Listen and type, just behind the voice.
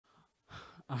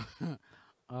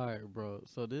Alright, bro.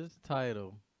 So this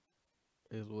title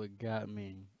is what got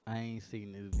me. I ain't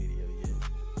seen this video yet.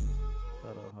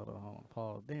 Hold on.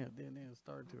 Pause. Damn.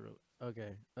 Start too early.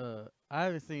 Okay. I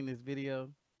haven't seen this video,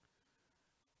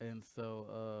 and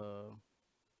so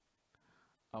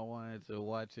I wanted to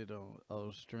watch it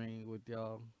on stream with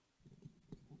y'all.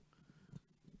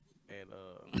 And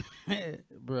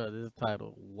bro, this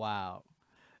title, wow.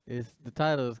 The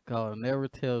title is called "Never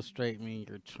Tell Straight Men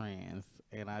You're Trans,"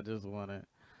 and I just wanna.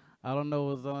 I don't know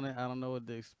what's on it. I don't know what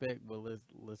to expect, but let's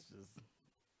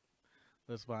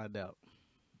find out.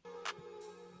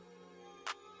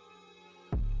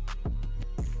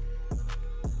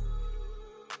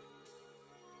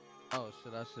 Oh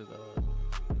shit! I should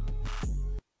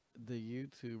the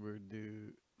YouTuber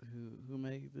dude who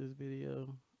made this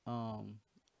video.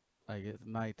 I guess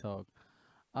Night Talk.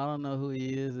 I don't know who he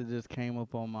is. It just came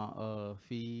up on my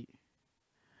feed.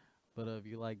 But if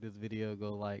you like this video,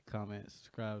 go like, comment,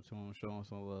 subscribe to him, show him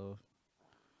some love.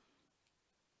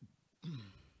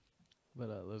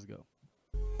 But let's go.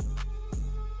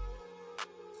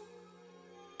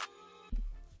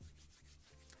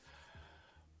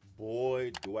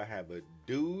 Boy, do I have a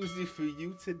doozy for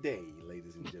you today,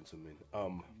 ladies and gentlemen.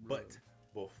 But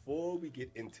before we get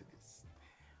into this,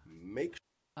 make sure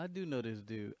I do know this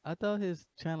dude. I thought his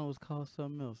channel was called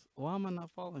something else. Why am I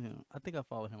not following him? I think I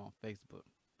follow him on Facebook.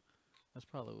 That's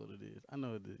probably what it is. I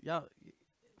know it is.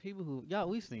 Y'all,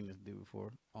 we've seen this dude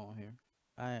before on here.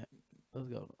 Let's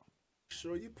go.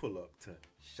 sure you pull up to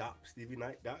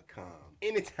shopstevieknight.com.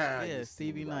 Anytime Yeah, you see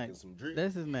Stevie me rocking Knight. some drinks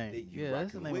That's his that name. you Yeah,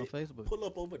 that's his rocking name on with, Facebook. pull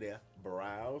up over there,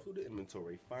 browse through the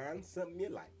inventory, find something you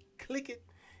like, click it,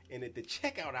 and at the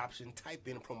checkout option, type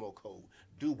in promo code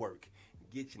do work,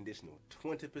 get you additional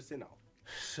 20% off.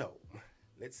 So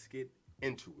let's get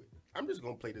into it. I'm just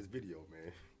gonna play this video,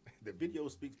 man. The video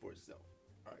speaks for itself.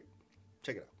 All right,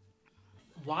 check it out.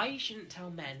 Why you shouldn't tell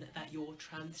men that you're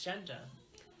transgender?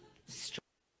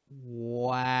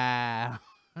 Wow,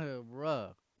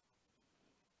 bruh.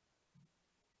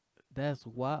 That's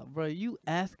wild, bro. You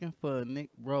asking for a nick,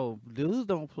 bro? Dudes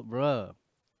don't, bruh.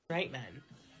 Straight men.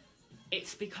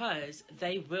 It's because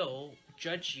they will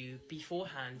judge you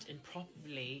beforehand and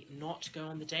probably not go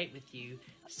on the date with you.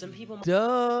 Some people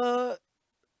Duh,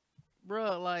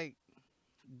 bruh. Like,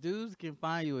 dudes can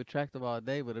find you attractive all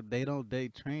day, but if they don't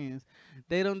date trans,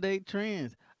 they don't date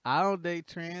trans. I don't date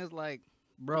trans. Like,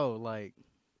 bro, like,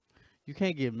 you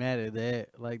can't get mad at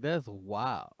that. Like, that's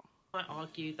wild. might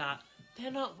argue that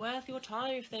they're not worth your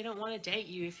time if they don't want to date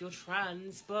you if you're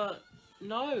trans, but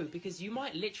no, because you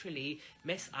might literally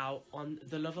miss out on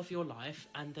the love of your life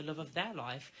and the love of their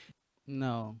life.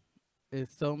 No,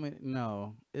 it's so many.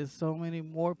 No, it's so many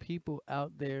more people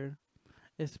out there,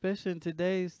 especially in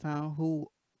today's time, who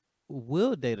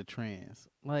will date a trans.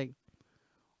 Like,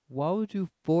 why would you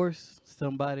force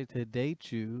somebody to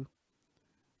date you?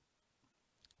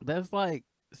 That's like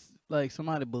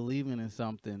somebody believing in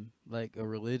something, like a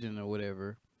religion or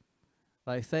whatever.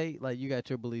 Like, say, like, you got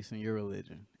your beliefs in your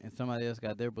religion, and somebody else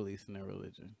got their beliefs in their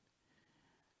religion.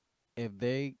 If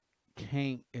they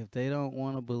don't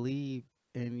want to believe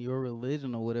in your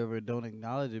religion or whatever, don't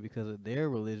acknowledge it because of their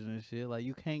religion and shit, like,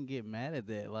 you can't get mad at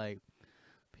that. Like,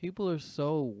 people are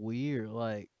so weird.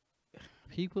 Like,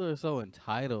 people are so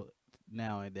entitled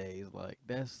nowadays. Like,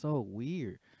 that's so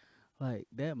weird. Like,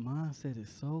 that mindset is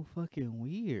so fucking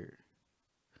weird.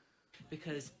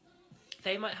 Because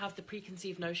they might have the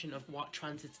preconceived notion of what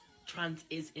trans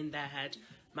is in their head.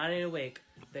 Man in a wig,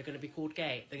 they're going to be called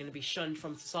gay, they're going to be shunned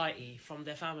from society, from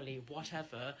their family,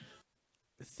 whatever.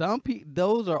 Some people,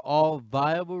 those are all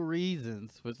viable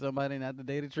reasons for somebody not to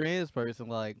date a trans person.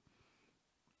 Like,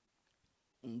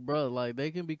 bro, like, they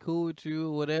can be cool with you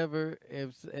or whatever.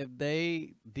 If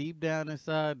they deep down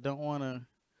inside don't want to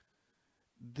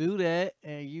do that,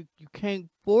 and you can't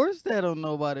force that on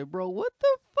nobody, bro. What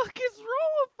the fuck is wrong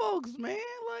with folks, man?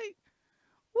 Like,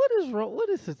 what is wrong? What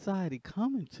is society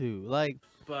coming to? Like,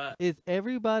 But is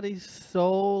everybody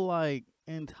so, like,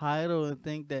 entitled and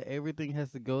think that everything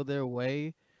has to go their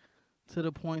way to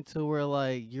the point to where,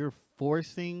 like, you're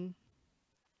forcing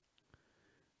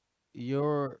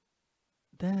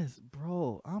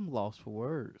bro, I'm lost for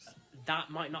words. that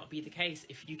might not be the case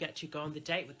if you get to go on the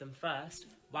date with them first,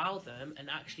 wow them, and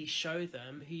actually show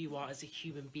them who you are as a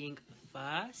human being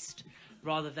first,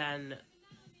 rather than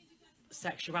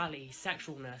sexuality,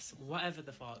 sexualness, whatever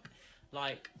the fuck.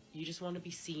 Like, you just want to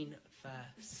be seen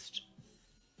first.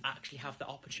 Actually have the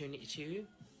opportunity to,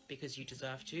 because you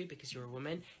deserve to, because you're a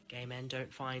woman. Gay men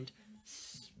don't find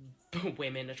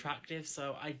women attractive,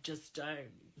 so I just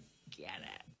don't get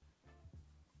it.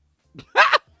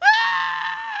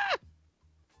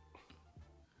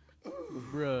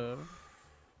 bruh.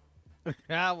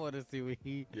 I want to see what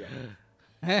he. Yeah.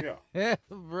 Yeah.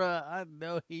 Bruh, I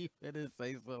know he finna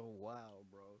say something wild,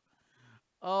 bro.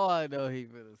 Oh, I know he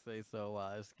finna say so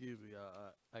wild. Excuse me,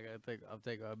 y'all. I gotta take. I'm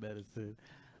taking my medicine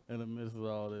in the midst of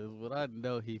all this, but I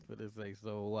know he finna say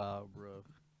so wild, bro.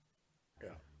 Yeah.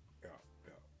 Yeah.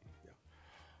 Yeah. Yeah.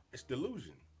 It's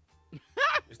delusion.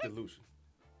 It's delusion.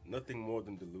 Nothing more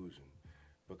than delusion.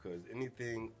 Because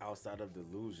anything outside of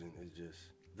delusion is just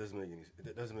doesn't make any.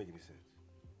 It doesn't make any sense.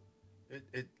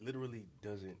 It literally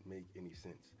doesn't make any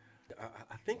sense.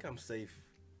 I think I'm safe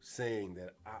saying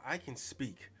that I can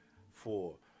speak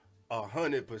for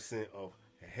 100% of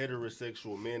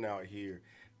heterosexual men out here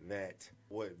that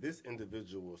what this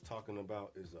individual is talking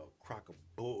about is a crock of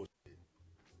bullshit.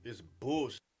 It's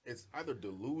bullshit. It's either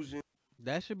delusion.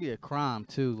 That should be a crime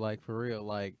too, like for real.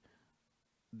 Like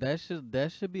that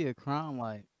should be a crime.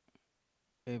 Like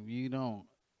if you don't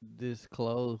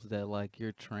disclose that like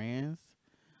you're trans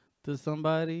to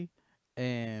somebody,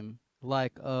 and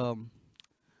like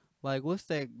what's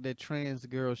that trans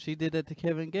girl? She did that to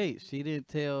Kevin Gates. She didn't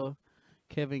tell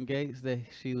Kevin Gates that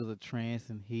she was a trans,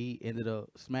 and he ended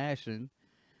up smashing.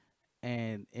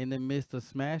 And in the midst of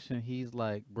smashing, he's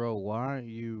like, "Bro, why aren't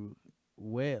you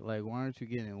wet? Like, why aren't you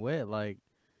getting wet?" Like,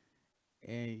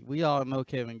 and we all know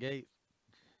Kevin Gates,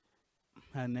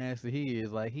 how nasty he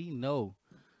is. Like, he know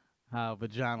how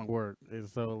vagina work, and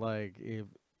so like, if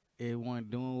it wasn't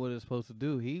doing what it's supposed to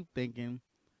do, he thinking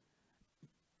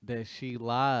that she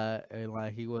lied and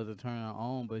like he wasn't turning her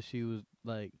on, but she was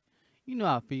like, you know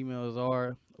how females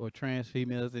are or trans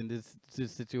females in this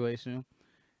situation,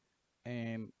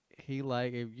 and he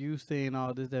like, if you saying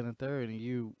all this, that, and the third, and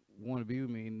you want to be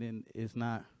with me, and then it's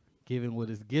not giving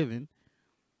what it's given,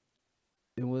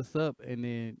 then what's up? And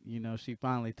then she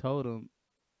finally told him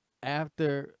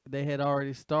after they had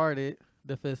already started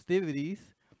the festivities,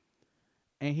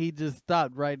 and he just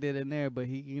stopped right then and there. But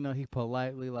he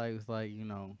politely like was like, you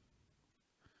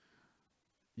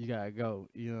gotta go.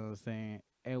 You know what I'm saying?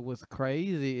 And what's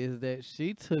crazy is that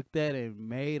she took that and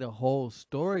made a whole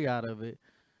story out of it.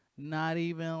 Not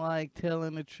even like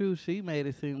telling the truth. She made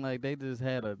it seem like they just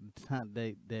had a time.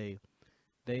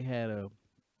 They had a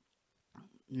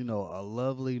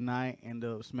lovely night. Ended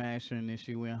up smashing, and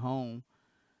she went home.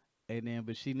 And then,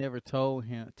 but she never told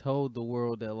the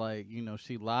world that like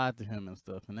she lied to him and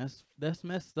stuff. And that's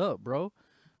messed up, bro.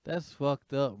 That's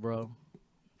fucked up, bro.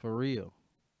 For real.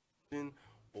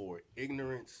 Or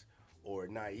ignorance or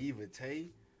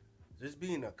naivete, just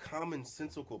being a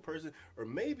commonsensical person, or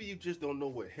maybe you just don't know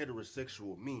what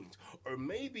heterosexual means, or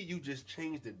maybe you just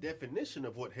changed the definition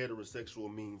of what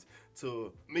heterosexual means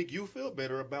to make you feel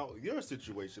better about your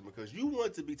situation because you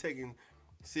want to be taken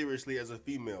seriously as a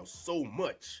female so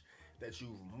much that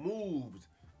you've moved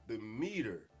the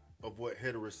meter of what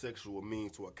heterosexual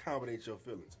means to accommodate your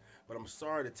feelings. But I'm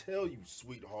sorry to tell you,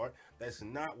 sweetheart, that's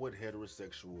not what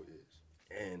heterosexual is.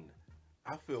 And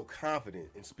I feel confident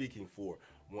in speaking for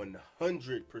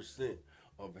 100%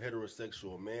 of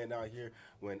heterosexual men out here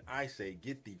when I say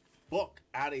get the fuck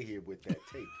out of here with that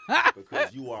tape.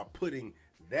 Because you are putting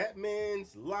that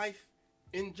man's life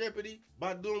in jeopardy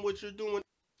by doing what you're doing.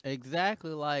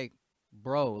 Exactly. Like,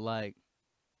 bro, like,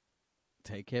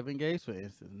 take Kevin Gates for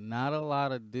instance. Not a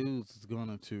lot of dudes is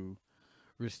going to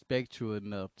respect you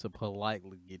enough to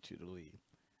politely get you to leave.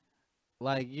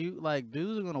 Like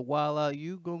dudes are gonna wild out.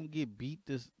 You gonna get beat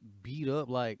up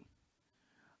like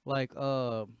like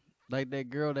that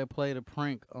girl that played a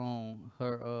prank on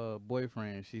her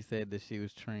boyfriend. She said that she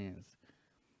was trans,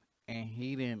 and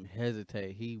he didn't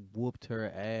hesitate. He whooped her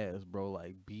ass, bro.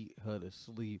 Like beat her to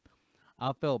sleep.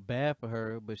 I felt bad for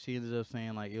her, but she ended up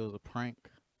saying like it was a prank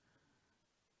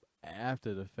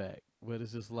after the fact. But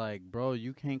it's just like, bro,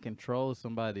 you can't control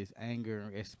somebody's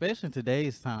anger, especially in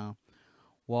today's time.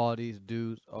 While these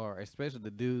dudes are, especially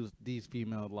the dudes, these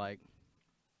females like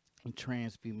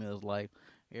trans females, like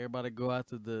everybody go out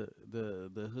to the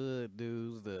hood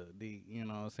dudes, the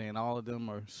what I'm saying, all of them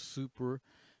are super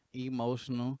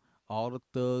emotional. All the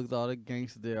thugs, all the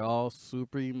gangsters, they're all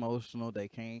super emotional. They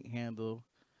can't handle,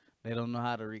 they don't know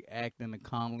how to react in a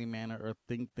calmly manner or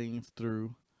think things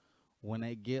through when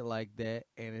they get like that,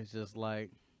 and it's just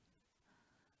like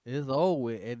it's over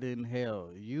with. And then hell,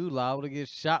 you liable to get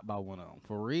shot by one of them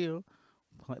for real.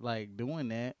 Like doing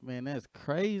that, man, that's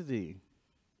crazy.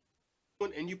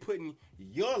 And you putting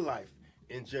your life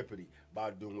in jeopardy by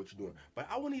doing what you're doing. But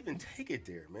I wouldn't even take it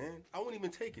there, man. I wouldn't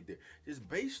even take it there. Just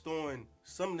based on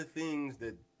some of the things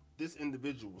that this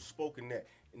individual spoke in that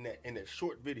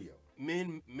short video.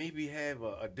 Men maybe have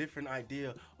a different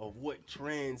idea of what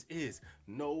trans is.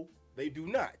 No, They do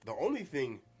not. The only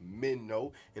thing men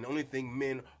know and the only thing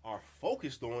men are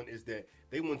focused on is that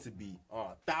they want to be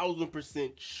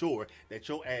 1,000% sure that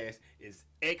your ass is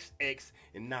XX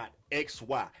and not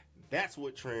XY. That's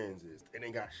what trans is. It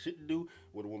ain't got shit to do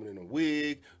with a woman in a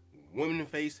wig, woman in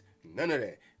face, none of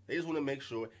that. They just want to make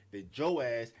sure that your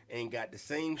ass ain't got the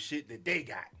same shit that they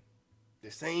got.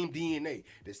 The same DNA,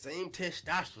 the same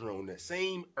testosterone, the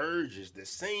same urges, the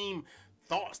same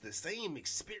thoughts, the same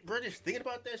experience. Bro, just thinking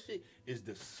about that shit is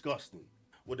disgusting.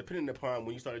 Well, depending upon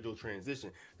when you started your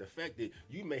transition, the fact that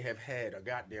you may have had a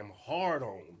goddamn hard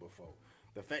on before,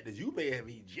 the fact that you may have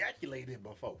ejaculated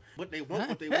before, but they want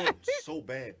what they want so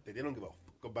bad that they don't give a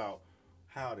fuck about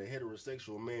how the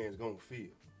heterosexual man's gonna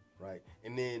feel, right?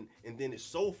 And then it's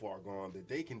so far gone that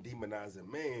they can demonize a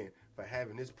man for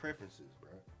having his preferences, bro.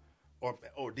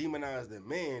 Or demonize the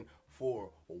man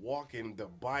for walking the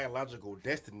biological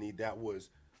destiny that was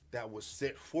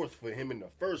set forth for him in the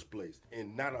first place,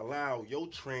 and not allow your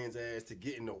trans ass to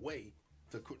get in the way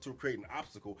to create an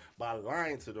obstacle by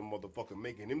lying to the motherfucker,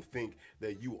 making him think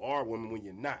that you are a woman when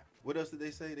you're not. What else did they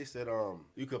say? They said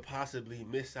you could possibly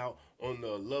miss out on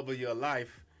the love of your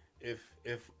life if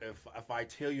I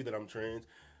tell you that I'm trans.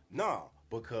 Nah,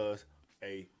 because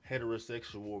a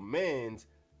heterosexual man's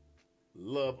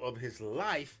love of his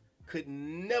life could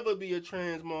never be a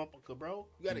trans motherfucker, bro.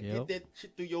 You gotta get that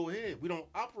shit through your head. We don't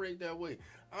operate that way.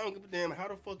 I don't give a damn how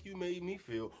the fuck you made me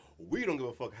feel. We don't give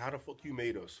a fuck how the fuck you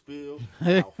made us feel,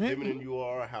 how feminine you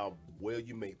are, how well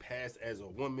you may pass as a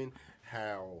woman,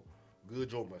 how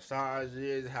good your massage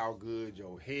is, how good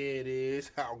your head is,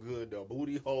 how good the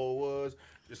booty hole was.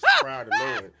 Just proud of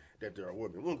knowing that they're a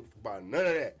woman. We don't give a fuck about none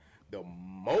of that. The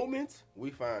moment we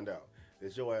find out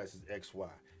that your ass is XY,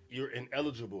 you're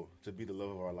ineligible to be the love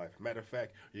of our life. Matter of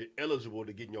fact, you're eligible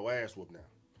to getting your ass whooped now.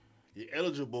 You're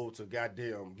eligible to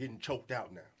goddamn getting choked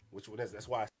out now. That's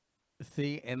why.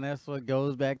 See, and that's what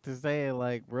goes back to saying,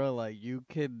 like, bro, like, you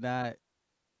cannot,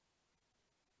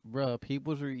 bro,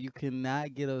 you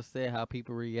cannot get upset how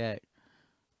people react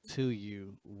to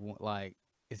you, like,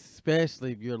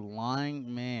 especially if you're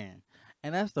lying, man.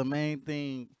 And that's the main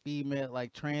thing,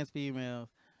 like, trans females,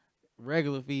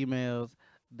 regular females,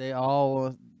 they all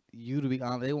want you to be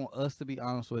honest. They want us to be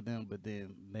honest with them, but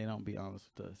then they don't be honest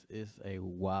with us. It's a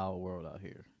wild world out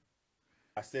here.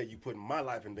 I said you putting my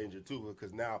life in danger too,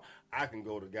 because now I can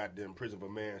go to goddamn prison for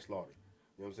manslaughter.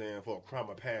 You know what I'm saying? For a crime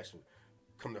of passion.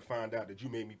 Come to find out that you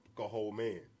made me a whole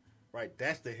man. Right?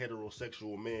 That's the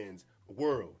heterosexual man's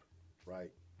world.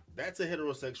 Right? That's a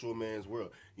heterosexual man's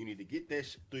world. You need to get that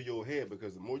shit through your head,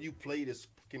 because the more you play this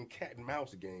fucking cat and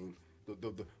mouse game,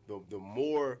 the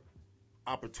more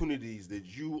opportunities that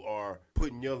you are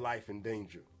putting your life in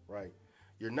danger, right?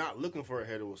 You're not looking for a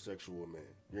heterosexual man.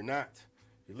 You're not.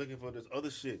 You're looking for this other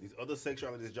shit, these other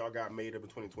sexualities y'all got made up in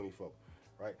 2024,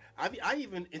 right? I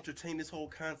even entertain this whole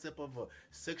concept of a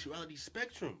sexuality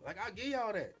spectrum. Like, I give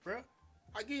y'all that, bro.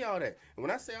 I give y'all that. And when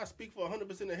I say I speak for 100% of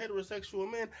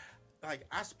heterosexual men, like,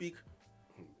 I speak,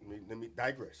 let me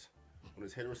digress. On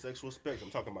this heterosexual spectrum,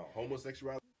 I'm talking about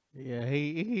homosexuality. Yeah,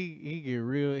 he get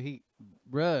real. He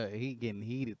getting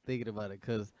heated thinking about it,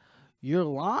 because you're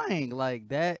lying. Like,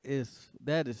 that is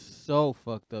so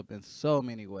fucked up in so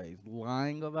many ways.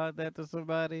 Lying about that to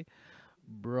somebody,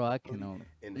 bro, I can only.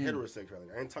 And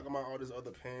heterosexuality. I ain't talking about all this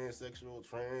other pansexual,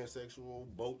 transsexual,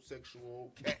 boat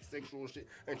sexual, cat sexual shit.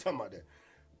 I ain't talking about that.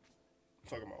 I'm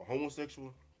talking about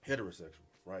homosexual, heterosexual,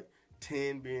 right?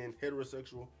 10 being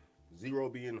heterosexual, 0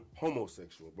 being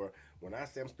homosexual, bro. When I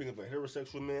say I'm speaking for a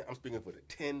heterosexual man, I'm speaking for the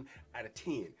 10 out of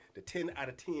 10. The 10 out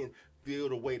of 10 feel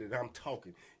the way that I'm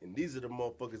talking. And these are the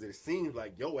motherfuckers that it seems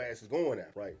like your ass is going at,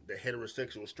 right? The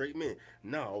heterosexual straight men.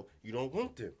 No, you don't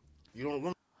want them. You don't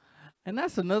want. And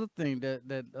that's another thing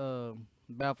that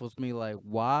baffles me. Like,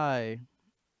 why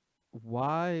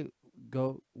let's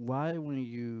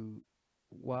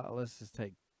just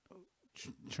take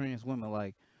trans women,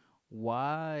 like,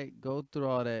 why go through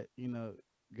all that,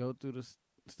 go through the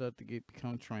stuff to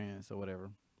become trans or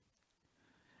whatever,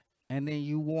 and then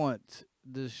you want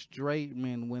the straight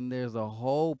men when there's a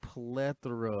whole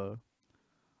plethora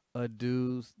of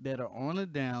dudes that are on the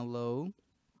down low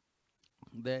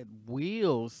that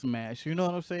will smash, you know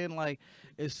what I'm saying? Like,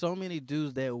 it's so many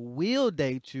dudes that will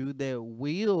date you, that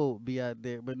will be out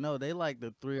there, but no, they like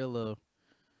the thrill of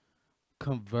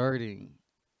converting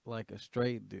like a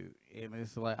straight dude. And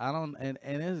it's like, I don't, and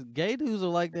it's gay dudes are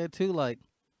like that too. Like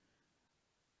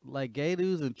gay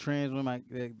dudes and trans women,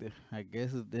 I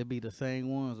guess they'd be the same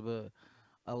ones, but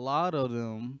a lot of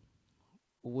them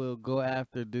will go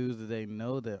after dudes that they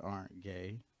know that aren't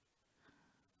gay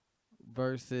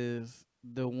versus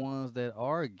the ones that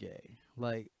are gay.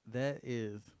 Like, that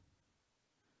is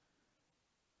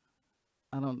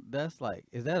I don't. That's like,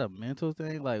 is that a mental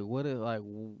thing? Like, what is like?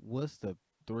 What's the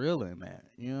thrill in that?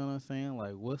 You know what I'm saying?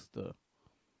 Like, what's the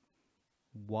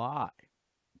why?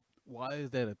 Why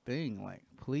is that a thing? Like,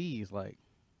 please, like,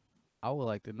 I would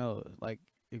like to know. Like,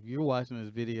 if you're watching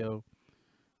this video,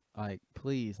 like,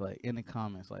 please, like, in the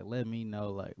comments, like, let me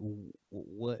know, like,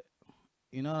 what,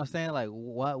 you know what I'm saying? Like,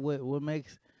 what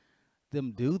makes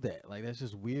them do that? Like, that's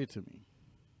just weird to me.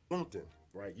 Something,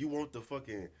 right? You want the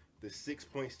fucking the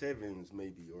 6.7s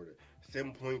maybe, or the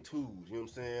 7.2s. You know what I'm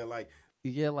saying? Like,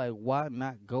 Yeah, like, why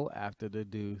not go after the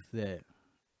dudes that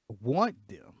want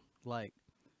them? Like,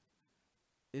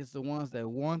 it's the ones that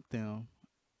want them,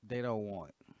 they don't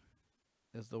want.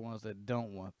 It's the ones that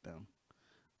don't want them,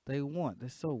 they want.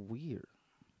 That's so weird.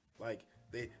 like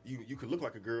you could look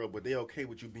like a girl, but they okay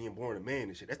with you being born a man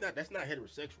and shit. That's not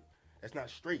heterosexual. That's not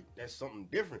straight. That's something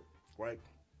different, right?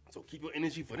 So keep your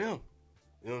energy for them.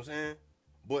 You know what I'm saying?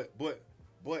 But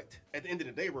at the end of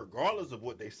the day, regardless of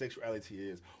what their sexuality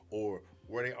is or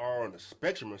where they are on the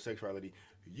spectrum of sexuality,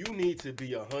 you need to be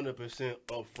 100%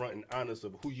 upfront and honest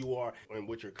of who you are and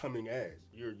what you're coming as.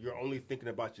 You're only thinking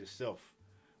about yourself,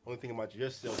 only thinking about your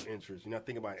self-interest. You're not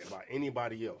thinking about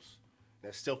anybody else.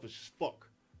 That's selfish as fuck,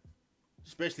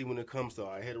 especially when it comes to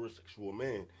a heterosexual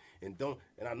man. And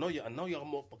I know y'all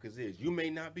motherfuckers is. You may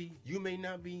not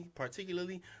be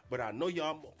particularly, but I know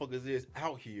y'all motherfuckers is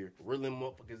out here reeling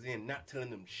motherfuckers in, not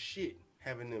telling them shit,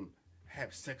 having them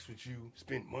have sex with you,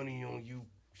 spend money on you,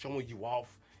 showing you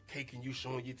off, caking you,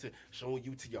 showing you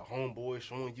to your homeboys,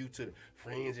 showing you to the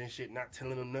friends and shit, not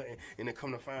telling them nothing, and then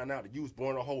come to find out that you was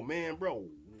born a whole man, bro.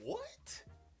 What?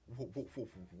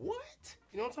 What?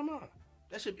 You know what I'm talking about?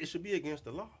 It should be against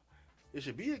the law. It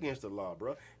should be against the law,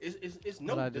 bro. It's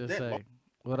no What I just that law. say?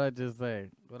 What I just say?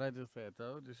 What I just said?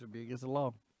 Told you should be against the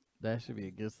law. That should be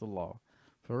against the law,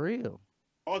 for real.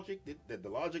 Logic that the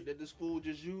logic that this fool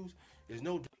just used is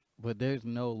no. But there's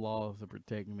no laws to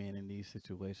protect men in these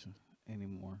situations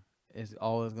anymore. It's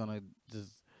always gonna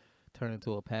just turn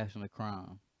into a passion of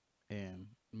crime and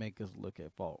make us look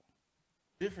at fault.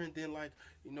 Different than, like,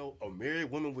 a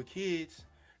married woman with kids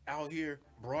out here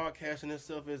broadcasting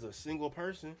herself as a single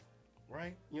person,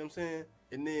 right? You know what I'm saying?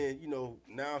 And then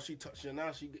now she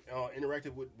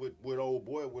interacted with old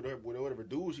boy, with whatever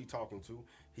dude she talking to.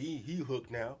 He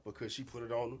hooked now because she put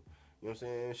it on him. You know what I'm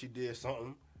saying? She did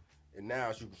something, and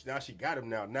now she got him.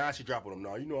 Now she dropping him.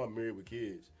 Now I'm married with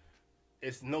kids.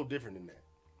 It's no different than that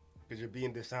because you're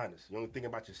being dishonest. You only think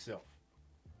about yourself.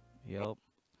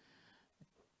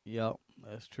 Yep,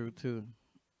 that's true too.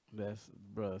 That's,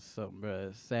 bruh, something, bruh.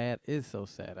 It's sad. It's so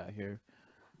sad out here.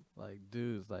 Like,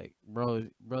 dudes, like, brothers,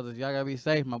 y'all gotta be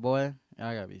safe, my boy.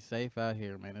 Y'all gotta be safe out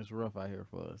here, man. It's rough out here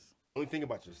for us. Only think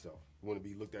about yourself. You want to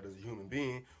be looked at as a human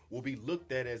being, will be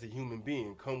looked at as a human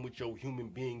being. Come with your human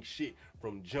being shit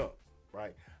from jump,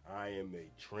 right? I am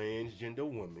a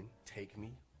transgender woman. Take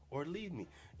me or leave me.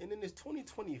 And then this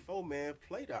 2024, man,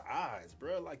 play the odds,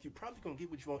 bro. Like, you probably gonna get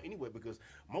what you want anyway, because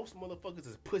most motherfuckers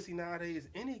is pussy nowadays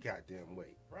any goddamn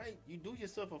way, right? You do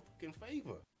yourself a fucking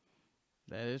favor.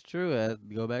 That is true.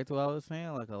 Go back to what I was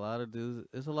saying. Like, a lot of dudes,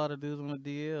 it's a lot of dudes on the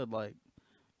DL. Like,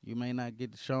 you may not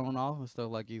get shown off and stuff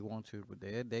like you want to, but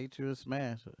they'll date you and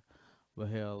smash it. But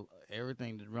hell,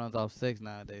 everything that runs off sex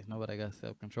nowadays, nobody got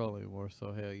self-control anymore.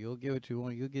 So hell, you'll get what you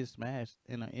want. You'll get smashed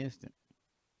in an instant.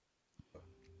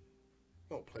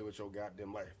 Don't play with your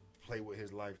goddamn life. Play with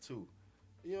his life too.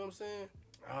 You know what I'm saying?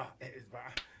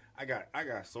 I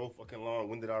got so fucking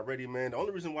long-winded already, man. The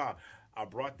only reason why I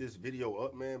brought this video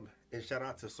up, man, and shout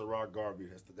out to Sarah Garvey,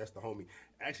 that's the homie.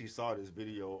 I actually saw this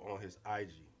video on his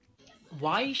IG.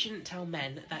 Why you shouldn't tell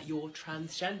men that you're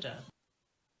transgender?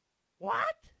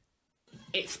 What?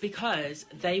 It's because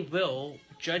they will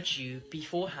judge you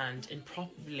beforehand and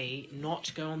probably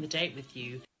not go on the date with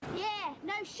you. Yeah,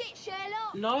 no shit,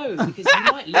 Sherlock. No, because you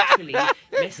might literally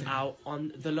miss out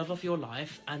on the love of your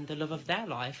life and the love of their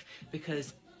life,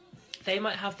 because they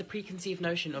might have the preconceived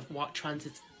notion of what trans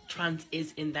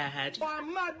is in their head.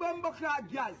 I'm mad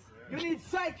bumbleclad, girl. You need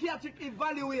psychiatric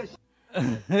evaluation.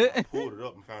 Pulled it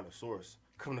up and found a source.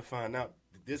 Come to find out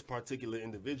that this particular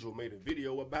individual made a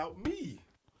video about me.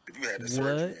 If you had the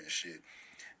surgery and shit,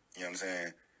 you know what I'm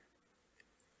saying?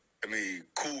 I mean,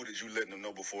 cool that you letting them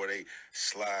know before they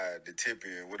slide the tip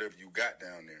in, whatever you got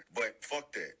down there. But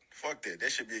fuck that. Fuck that.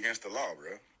 That should be against the law,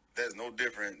 bro. That's no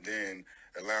different than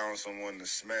allowing someone to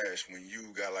smash when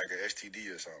you got like an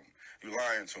STD or something. You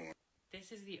lying to them.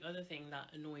 This is the other thing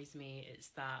that annoys me, is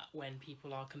that when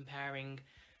people are comparing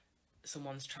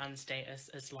someone's trans status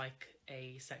as like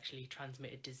a sexually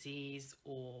transmitted disease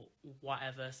or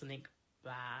whatever, something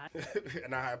bad.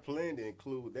 And I had planned to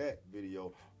include that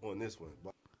video on this one.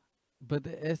 But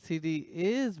the STD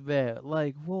is bad.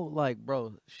 Like, whoa, like,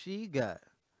 bro, she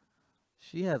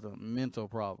has a mental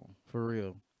problem for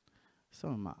real.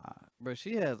 Some of my eye, bro,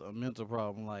 she has a mental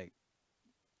problem. Like,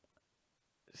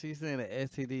 she's saying that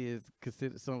STD is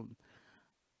considered some,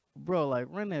 bro. Like,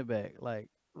 run that back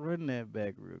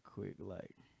real quick.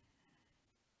 Like,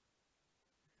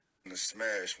 The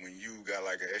smash when you got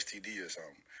like an STD or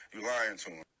something. You lying to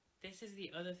him. This is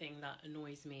the other thing that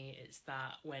annoys me, is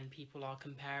that when people are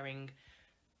comparing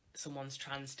someone's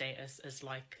trans status as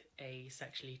like a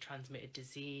sexually transmitted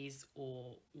disease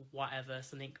or whatever,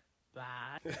 something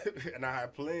bad. And I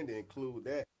had planned to include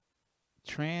that.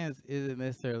 trans isn't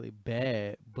necessarily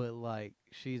bad, but like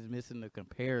she's missing the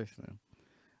comparison.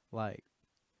 Like,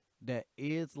 that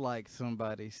is like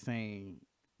somebody saying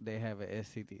they have an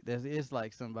STD. That is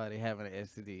like somebody having an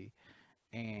STD,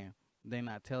 and they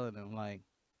not telling them. Like,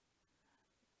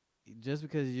 just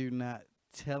because you're not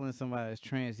telling somebody that's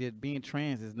trans, yet being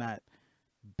trans is not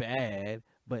bad,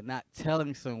 but not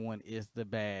telling someone is the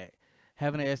bad.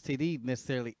 Having an STD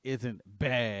necessarily isn't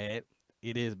bad.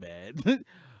 It is bad.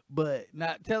 But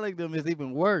not telling them is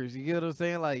even worse. You get what I'm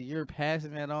saying? Like, you're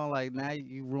passing that on. Like, now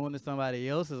you ruining somebody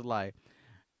else's life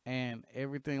and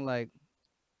everything. Like,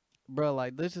 bro,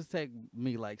 like, let's just take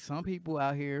me. Like, some people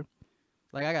out here,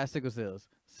 like, I got sickle cells.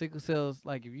 Sickle cells,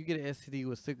 like, if you get an STD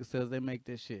with sickle cells, they make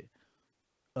this shit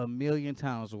a million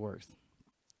times worse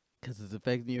because it's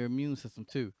affecting your immune system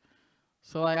too.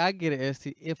 So, like, I get an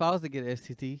STD. If I was to get an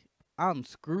STD, I'm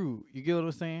screwed. You get what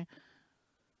I'm saying?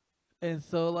 And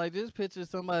so, like, just picture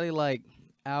somebody, like,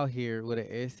 out here with an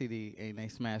STD and they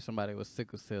smash somebody with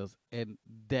sickle cells, and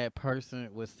that person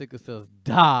with sickle cells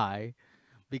die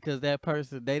because that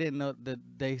person, they didn't know that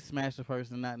they smashed the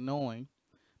person not knowing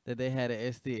that they had an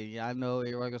STD. Yeah, I know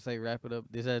everybody gonna say wrap it up,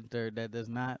 this, that, and third.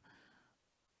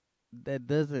 That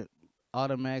doesn't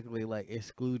automatically, like,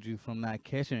 exclude you from not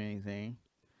catching anything.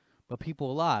 But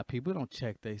people lie. People don't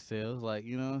check their cells. Like,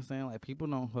 you know what I'm saying? Like, people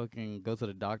don't fucking go to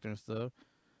the doctor and stuff.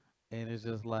 And it's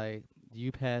just like,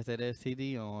 you pass that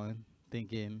STD on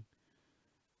thinking,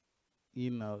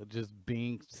 just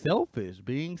being selfish.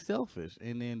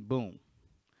 And then, boom.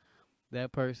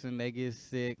 That person, they get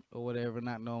sick or whatever,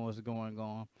 not knowing what's going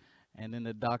on. And then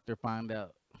the doctor find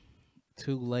out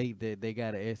too late that they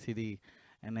got an STD.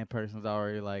 And that person's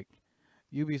already like,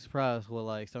 you'd be surprised with,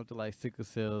 like, something like sickle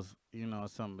cells,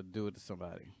 something to do with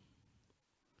somebody.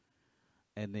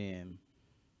 And then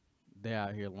they're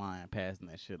out here lying, passing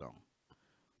that shit on.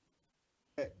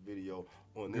 That video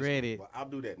on this Granted, one, but I'll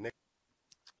do that next.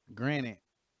 Granted,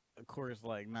 of course,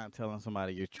 like, not telling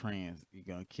somebody you're trans, you're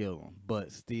gonna kill them.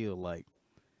 But still, like,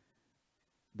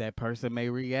 that person may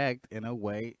react in a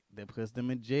way that puts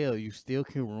them in jail. You still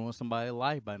can ruin somebody's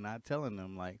life by not telling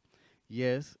them. Like,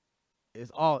 yes,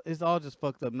 it's all just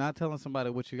fucked up. Not telling somebody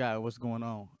what you got and what's going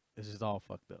on, it's just all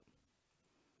fucked up.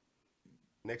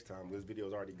 Next time, this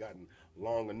video's already gotten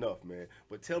long enough, man.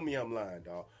 But tell me I'm lying,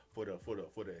 dog. For the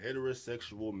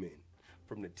heterosexual men,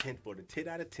 for the 10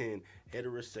 out of 10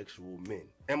 heterosexual men,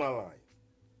 am I lying?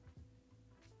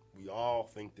 We all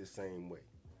think the same way.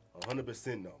 100%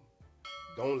 of them.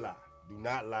 Don't lie. Do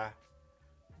not lie.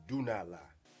 Do not lie.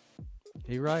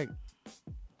 He right.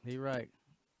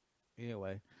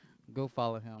 Anyway, go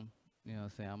follow him. You know what I'm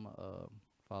saying? I'm gonna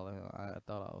follow him. I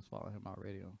thought I was following him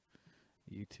already on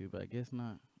YouTube, but I guess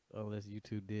not. Unless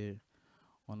YouTube did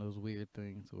one of those weird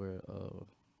things where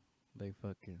they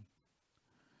fucking,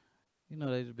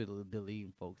 they just be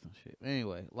deleting folks and shit.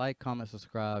 Anyway, like, comment,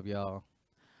 subscribe, y'all.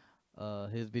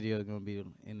 His video is gonna be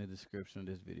in the description of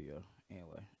this video.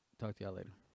 Anyway, talk to y'all later.